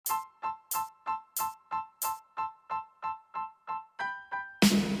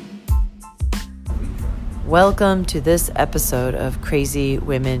Welcome to this episode of Crazy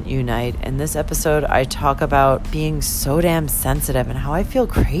Women Unite. In this episode, I talk about being so damn sensitive and how I feel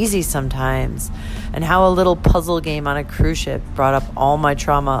crazy sometimes, and how a little puzzle game on a cruise ship brought up all my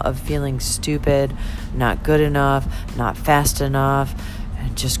trauma of feeling stupid, not good enough, not fast enough,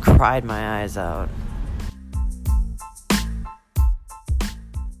 and just cried my eyes out.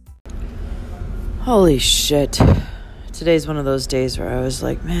 Holy shit. Today's one of those days where I was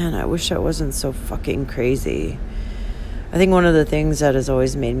like, man, I wish I wasn't so fucking crazy. I think one of the things that has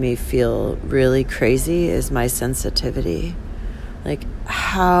always made me feel really crazy is my sensitivity. Like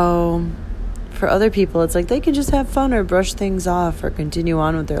how for other people, it's like they can just have fun or brush things off or continue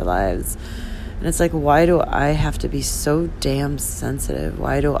on with their lives. And it's like, why do I have to be so damn sensitive?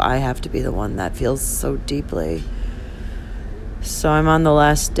 Why do I have to be the one that feels so deeply? So I'm on the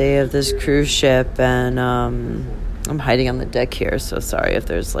last day of this cruise ship, and I'm hiding on the deck here, so sorry if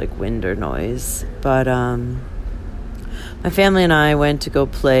there's like wind or noise. But my family and I went to go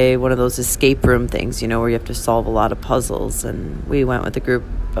play one of those escape room things, where you have to solve a lot of puzzles. And we went with a group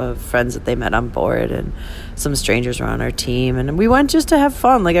of friends that they met on board, and some strangers were on our team. And we went just to have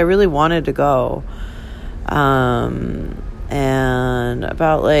fun. Like, I really wanted to go. And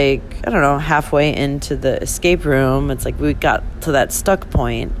about halfway into the escape room, it's like we got to that stuck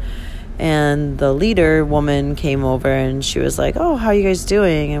point. And the leader woman came over and she was like, "Oh, how are you guys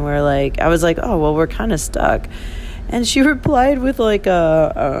doing?" And I was like, "Oh, well, we're kind of stuck." And she replied with well,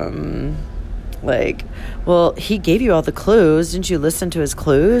 he gave you all the clues. Didn't you listen to his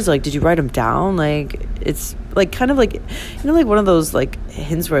clues? Like, did you write them down? Like, it's like kind of like, like one of those like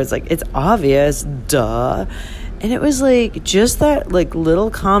hints where it's like, it's obvious, duh. And it was like just that like little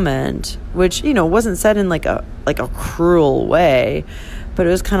comment, which, wasn't said in like a cruel way. But it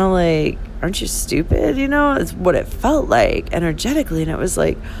was kind of like, aren't you stupid? It's what it felt like energetically. And it was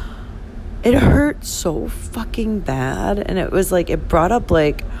like, it hurt so fucking bad. And it was like, it brought up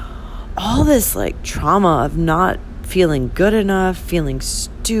like all this like trauma of not feeling good enough, feeling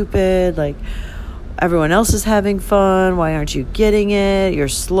stupid. Like, everyone else is having fun. Why aren't you getting it? You're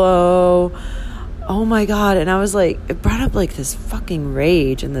slow. Oh my God. And I was like, it brought up like this fucking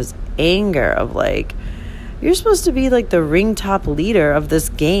rage and this anger of like, you're supposed to be like the ring top leader of this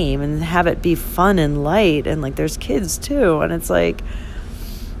game and have it be fun and light. And like, there's kids too. And it's like,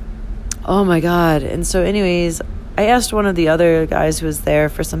 oh my God. And so anyways, I asked one of the other guys who was there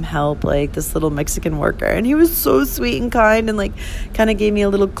for some help, like this little Mexican worker. And he was so sweet and kind and like kind of gave me a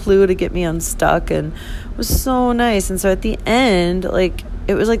little clue to get me unstuck and was so nice. And so at the end, like,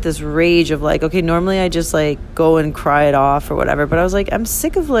 it was like this rage of like, okay, normally I just like go and cry it off or whatever. But I was like, I'm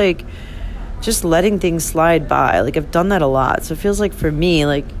sick of like, just letting things slide by. Like, I've done that a lot. So it feels like for me,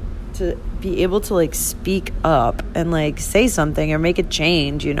 like, to be able to like speak up and like say something or make a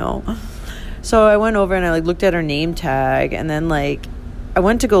change, So I went over and I like looked at her name tag, and then like I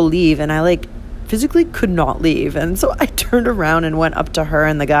went to go leave, and I like physically could not leave. And so I turned around and went up to her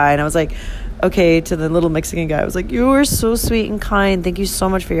and the guy, and I was like, okay, to the little Mexican guy, I was like, "You were so sweet and kind. Thank you so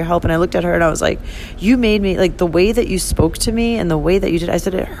much for your help." And I looked at her and I was like, "You made me, like, the way that you spoke to me and the way that you did," I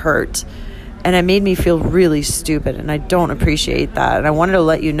said, "it hurt. And it made me feel really stupid, and I don't appreciate that. And I wanted to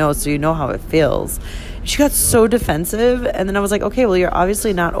let you know so you know how it feels." She got so defensive, and then I was like, okay, well, you're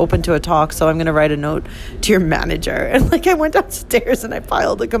obviously not open to a talk, so I'm going to write a note to your manager. And, like, I went downstairs and I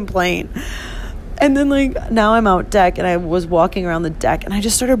filed a complaint. And then, like, now I'm out deck, and I was walking around the deck, and I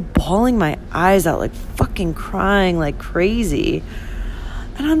just started bawling my eyes out, like, fucking crying like crazy.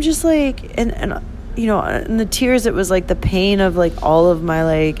 And I'm just like, and in the tears, it was like the pain of like all of my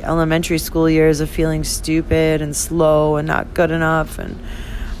like elementary school years of feeling stupid and slow and not good enough. And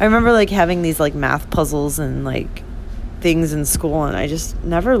I remember like having these like math puzzles and like things in school, and I just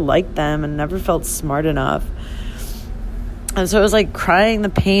never liked them and never felt smart enough. And so it was like crying the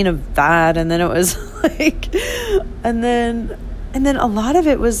pain of that. And then it was like, and then a lot of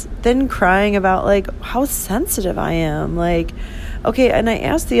it was then crying about like how sensitive I am. Like, okay, and I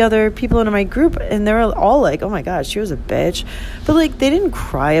asked the other people in my group, and they were all like, "Oh my gosh, she was a bitch." But like, they didn't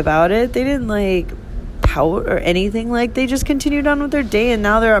cry about it. They didn't like pout or anything. Like, they just continued on with their day, and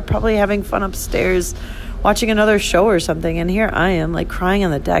now they're probably having fun upstairs watching another show or something. And here I am like crying on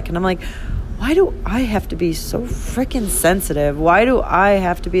the deck, and I'm like, why do I have to be so freaking sensitive? Why do I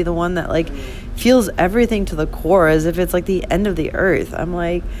have to be the one that like feels everything to the core as if it's like the end of the earth? I'm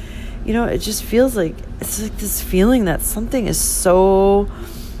like, it just feels like it's like this feeling that something is so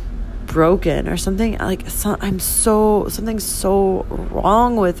broken or something like something's so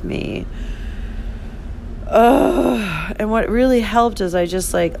wrong with me. And what really helped is I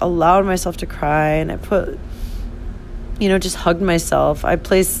just like allowed myself to cry, and I put, just hugged myself. I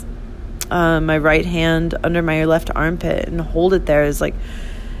placed my right hand under my left armpit and hold it there is like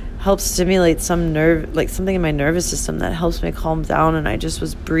helps stimulate some nerve, like something in my nervous system that helps me calm down. And I just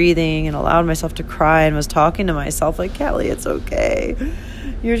was breathing and allowed myself to cry and was talking to myself like, Callie, it's okay.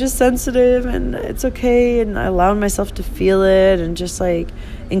 You're just sensitive and it's okay. And I allowed myself to feel it and just like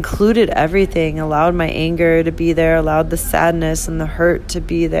included everything, allowed my anger to be there, allowed the sadness and the hurt to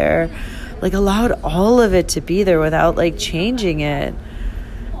be there, like allowed all of it to be there without like changing it.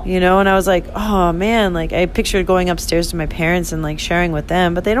 You know, and I was like, oh man, like I pictured going upstairs to my parents and like sharing with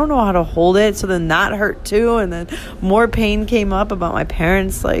them, but they don't know how to hold it. So then that hurt too. And then more pain came up about my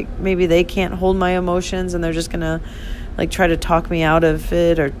parents. Like maybe they can't hold my emotions and they're just going to like try to talk me out of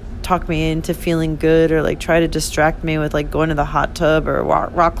it or talk me into feeling good or like try to distract me with like going to the hot tub or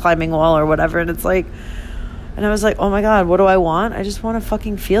rock climbing wall or whatever. And it's like, and I was like, oh my God, what do I want? I just want to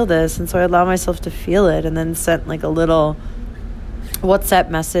fucking feel this. And so I allowed myself to feel it and then sent like a little WhatsApp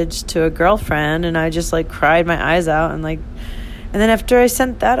message to a girlfriend, and I just like cried my eyes out and then after I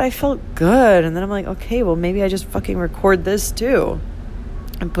sent that I felt good, and then I'm like, okay, well maybe I just fucking record this too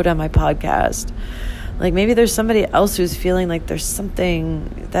and put on my podcast. Like maybe there's somebody else who's feeling like there's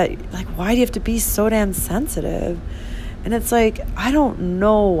something that like, why do you have to be so damn sensitive? And it's like, I don't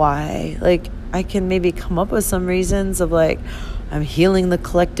know why. Like I can maybe come up with some reasons of like, I'm healing the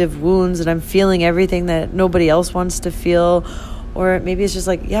collective wounds and I'm feeling everything that nobody else wants to feel. Or maybe it's just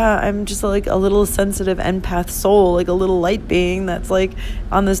like, yeah, I'm just like a little sensitive empath soul, like a little light being that's like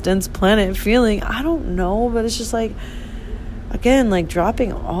on this dense planet feeling. I don't know, but it's just like, again, like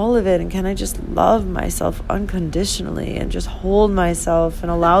dropping all of it. And can I just love myself unconditionally and just hold myself and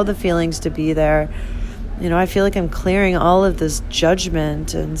allow the feelings to be there? You know, I feel like I'm clearing all of this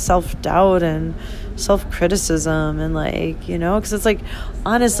judgment and self-doubt and self-criticism and like, you know, because it's like,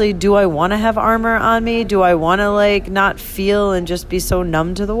 honestly, do I want to have armor on me? Do I want to like not feel and just be so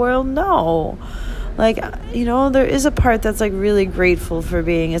numb to the world? No. Like, you know, there is a part that's like really grateful for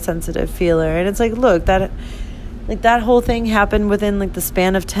being a sensitive feeler. And it's like, look, that whole thing happened within like the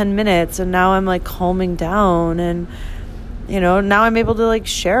span of 10 minutes. And now I'm like calming down and, you know, now I'm able to like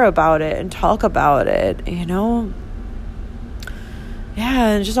share about it and talk about it, you know? Yeah,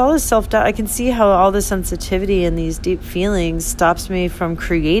 and just all this self-doubt. I can see how all the sensitivity and these deep feelings stops me from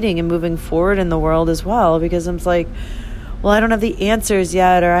creating and moving forward in the world as well, because I'm like, well, I don't have the answers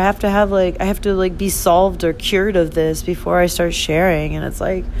yet, or I have to be solved or cured of this before I start sharing. And it's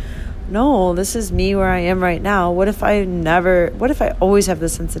like, no, this is me where I am right now. What if I always have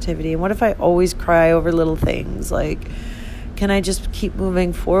this sensitivity? And what if I always cry over little things? Like, can I just keep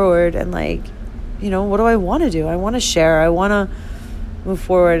moving forward? And like, you know, what do I want to do? I want to share. I want to move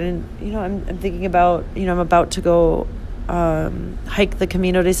forward. And, you know, I'm thinking about, you know, I'm about to go hike the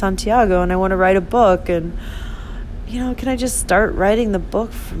Camino de Santiago, and I want to write a book. And, you know, can I just start writing the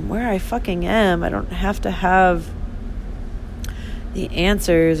book from where I fucking am? I don't have to have the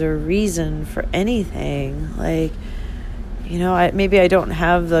answers or reason for anything. Like, you know, maybe I don't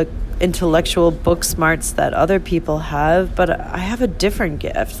have the intellectual book smarts that other people have, but I have a different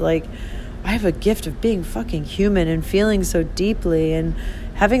gift. Like, I have a gift of being fucking human and feeling so deeply and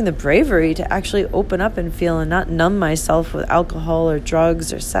having the bravery to actually open up and feel and not numb myself with alcohol or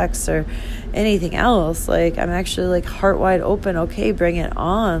drugs or sex or anything else. Like, I'm actually like heart wide open. Okay, bring it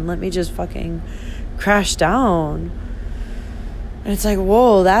on. Let me just fucking crash down. And it's like,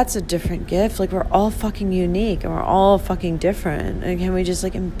 whoa, that's a different gift. Like, we're all fucking unique and we're all fucking different. And can we just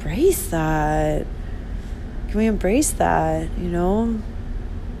like embrace that? Can we embrace that, you know?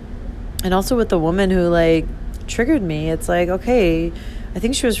 And also with the woman who like triggered me, it's like, okay, I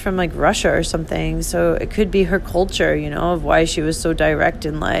think she was from like Russia or something. So it could be her culture, you know, of why she was so direct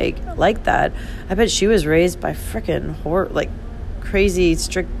and like that. I bet she was raised by freaking crazy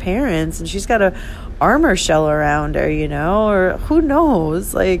strict parents, and she's got a armor shell around her, you know, or who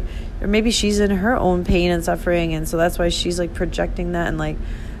knows, like, or maybe she's in her own pain and suffering, and so that's why she's like projecting that and like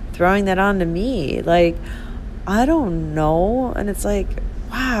throwing that onto me. Like, I don't know. And it's like,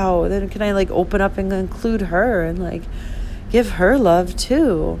 wow, then can I like open up and include her and like give her love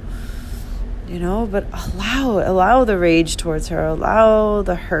too, you know? But allow the rage towards her, allow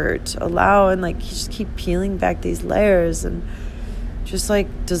the hurt, allow, and like just keep peeling back these layers and just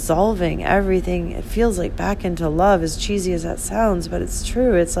like dissolving everything. It feels like back into love, as cheesy as that sounds, but it's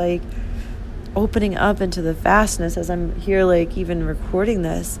true. It's like opening up into the vastness. As I'm here, like even recording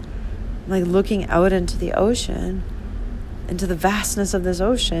this, I'm like looking out into the ocean, into the vastness of this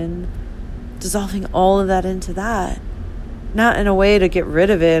ocean, dissolving all of that into that. Not in a way to get rid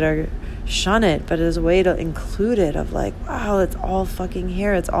of it or shun it, but as a way to include it, of like, wow, it's all fucking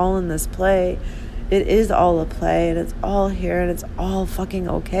here. It's all in this play. It is all a play, and it's all here, and it's all fucking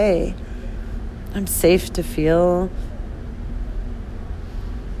okay. I'm safe to feel.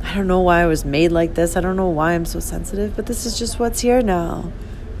 I don't know why I was made like this. I don't know why I'm so sensitive, but this is just what's here now.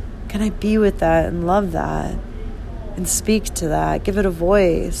 Can I be with that and love that and speak to that, give it a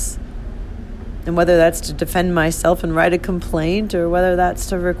voice? And whether that's to defend myself and write a complaint, or whether that's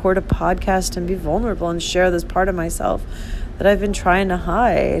to record a podcast and be vulnerable and share this part of myself that I've been trying to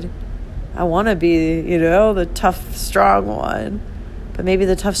hide. I want to be, the tough, strong one. But maybe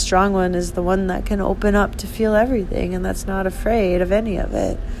the tough, strong one is the one that can open up to feel everything and that's not afraid of any of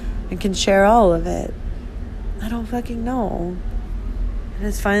it and can share all of it. I don't fucking know. And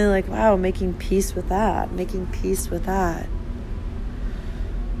it's finally like, wow, making peace with that.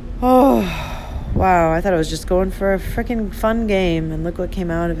 Oh, wow, I thought I was just going for a freaking fun game, and look what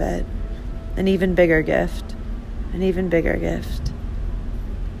came out of it. An even bigger gift. An even bigger gift.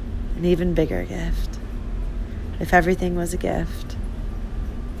 An even bigger gift. If everything was a gift.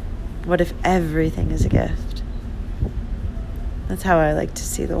 What if everything is a gift? That's how I like to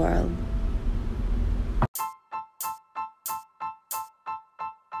see the world.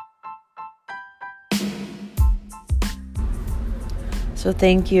 So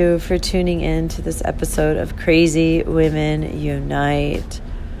thank you for tuning in to this episode of Crazy Women Unite.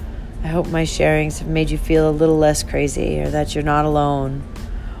 I hope my sharings have made you feel a little less crazy, or that you're not alone.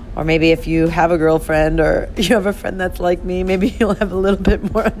 Or maybe if you have a girlfriend or you have a friend that's like me, maybe you'll have a little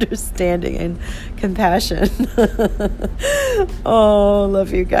bit more understanding and compassion. Oh,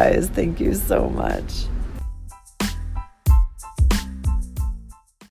 love you guys. Thank you so much.